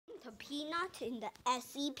a peanut in the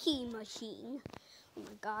SCP machine. Oh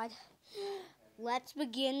my god. Let's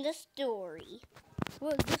begin the story.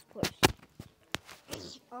 What is this place?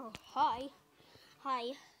 Oh, hi.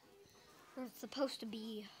 Hi. There's supposed to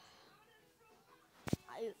be...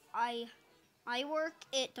 I work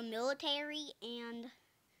at the military, and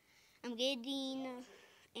I'm getting...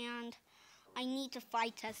 and I need to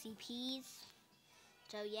fight SCPs.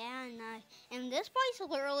 So yeah, and this place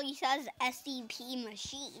literally says SCP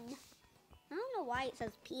machine. I don't know why it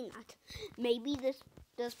says peanut. Maybe this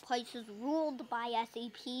place is ruled by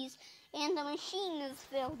SCPs, and the machine is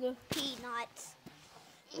filled with peanuts.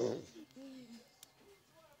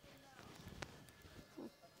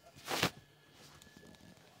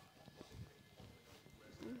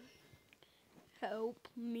 Help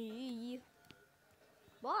me.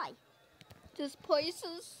 Why? This place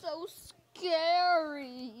is so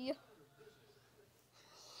scary.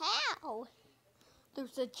 How?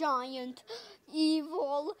 There's a giant,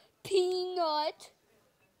 evil peanut.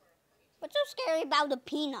 What's so scary about a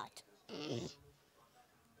peanut?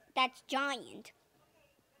 That's giant.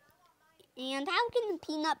 And how can a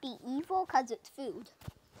peanut be evil? Because it's food.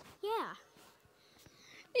 Yeah.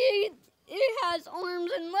 It has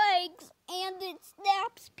arms and legs, and it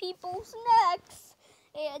snaps people's necks.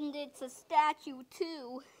 And it's a statue,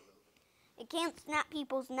 too. It can't snap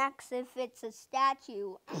people's necks if it's a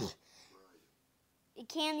statue. It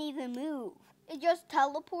can't even move. It just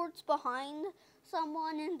teleports behind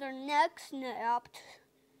someone and their neck snapped.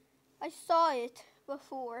 I saw it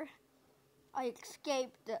before. I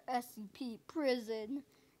escaped the SCP prison,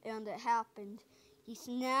 and it happened. He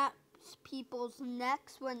snaps people's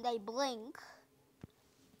necks when they blink.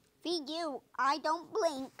 Feed you, I don't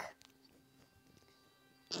blink.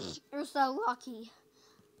 You're so lucky.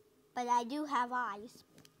 But I do have eyes.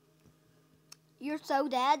 You're so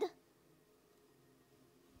dead.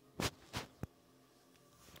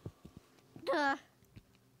 Oh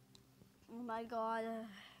my god.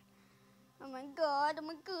 Oh my god, oh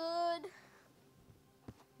my god.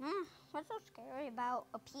 What's so scary about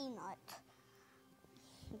a peanut?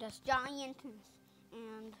 This giant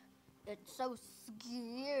and it's so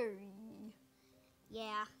scary.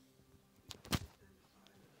 Yeah.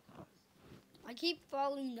 I keep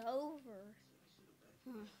falling over.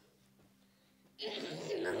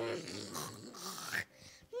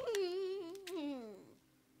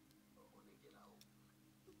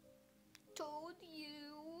 Told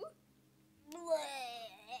you.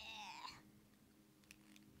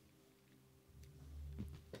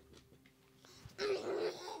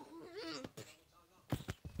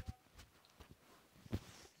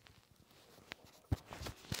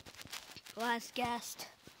 Last guest.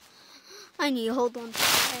 I need to hold on to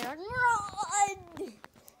my run!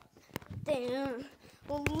 Damn,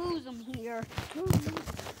 we'll lose him here.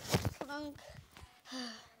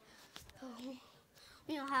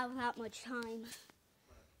 We don't have that much time.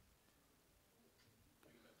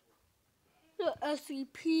 The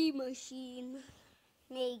SCP machine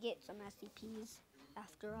may get some SCPs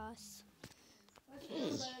after us.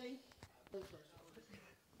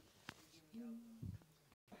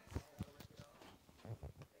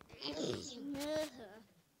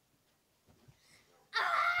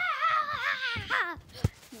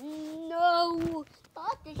 No!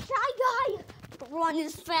 Not the shy guy! Run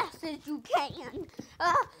as fast as you can!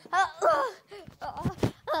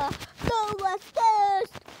 Go less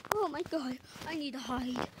fast! Oh my god, I need to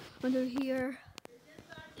hide under here.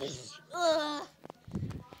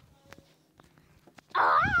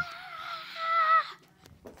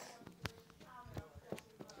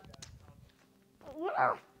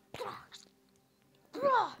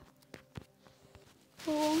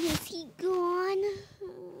 Oh, is he gone?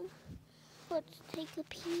 Let's take a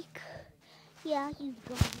peek. Yeah, he's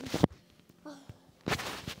gone.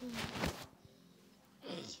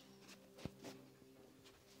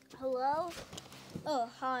 Hello? Oh,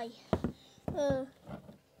 hi.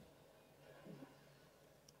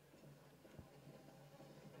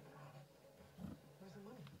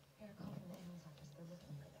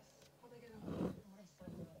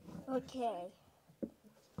 Okay.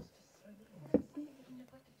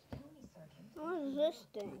 What is this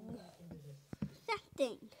thing? That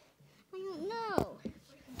thing? I don't know.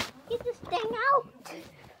 Get this thing out!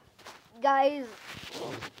 Guys,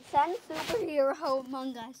 send Superhero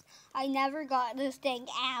Among Us. I never got this thing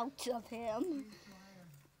out of him.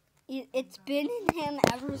 It's been in him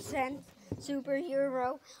ever since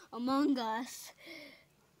Superhero Among Us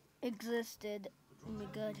existed. Oh my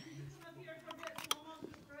god.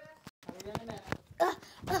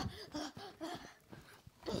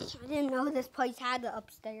 I didn't know this place had the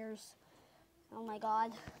upstairs. Oh my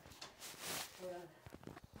god.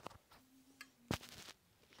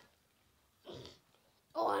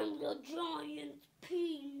 I'm the giant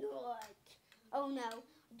peanut. Oh no,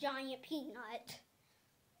 giant peanut.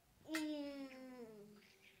 What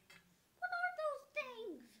are those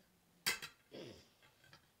things?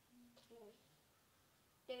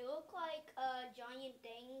 They look like giant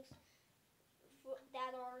things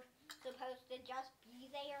that are supposed to just be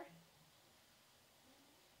there.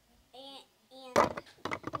 And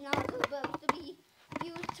not supposed to be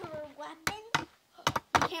used for a weapon.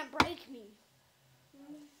 You can't break me.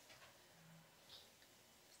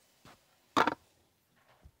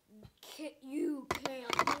 You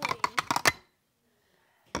can't blink.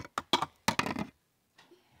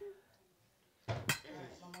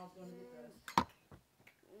 Mama's gonna get this.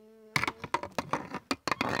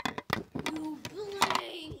 You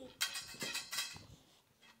blink.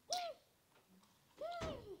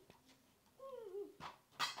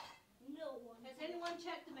 No one. Has anyone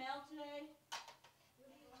checked the mail today?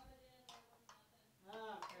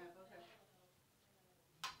 Oh, crap, okay.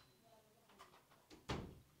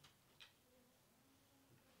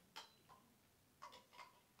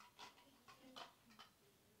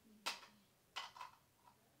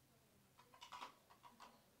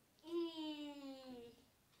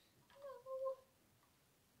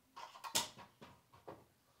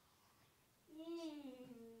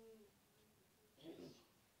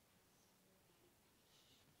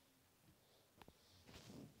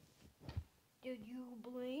 Did you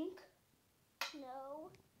blink?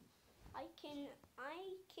 No. I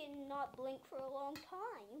cannot blink for a long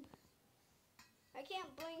time. I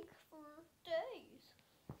can't blink for days.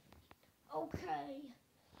 Okay.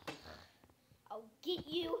 I'll get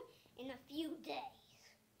you in a few days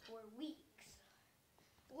or weeks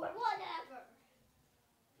or whatever.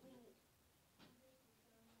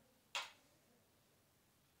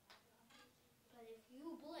 But if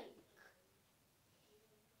you blink,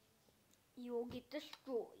 you will get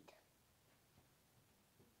destroyed.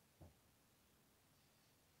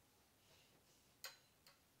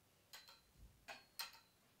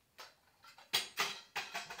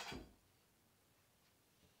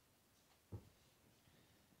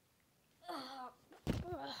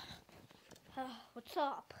 What's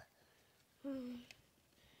up? Oh,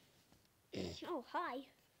 hi.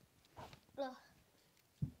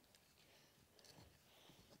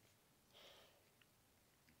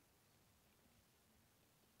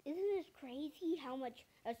 Isn't this crazy how much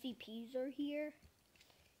SCPs are here?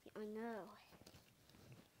 I know.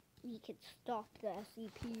 We could stop the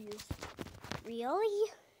SCPs.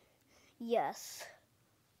 Really? Yes.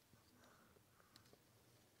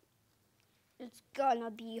 It's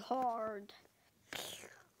gonna be hard.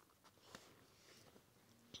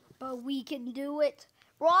 But we can do it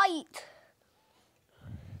right.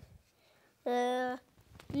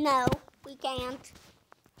 No, we can't.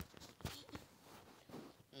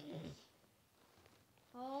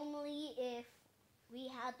 Only if we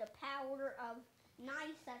had the power of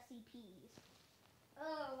nice SCPs.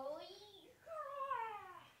 Oh,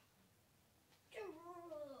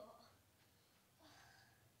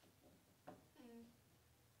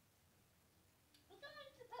 was I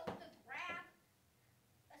supposed to grab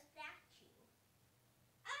a statue?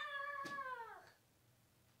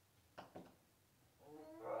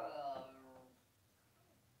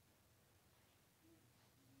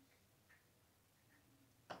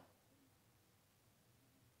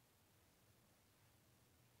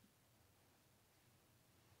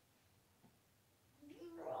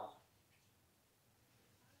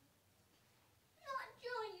 Not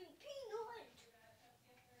giant peanut.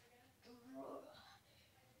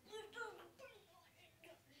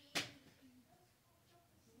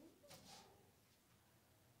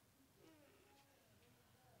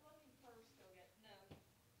 Let me first go get, no,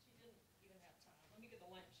 she didn't even have time. Let me get the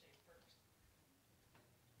lampshade first.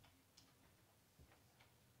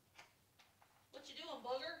 What you doing,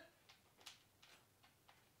 booger?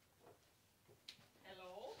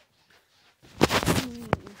 Hello?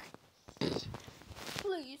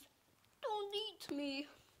 Please, don't eat me.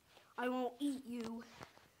 I won't eat you,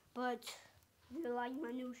 but do you like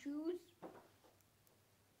my new shoes?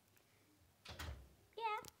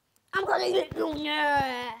 Yeah. I'm gonna eat you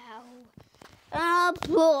now.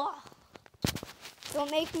 Don't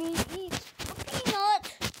make me eat a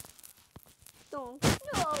peanut. Don't.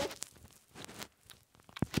 No.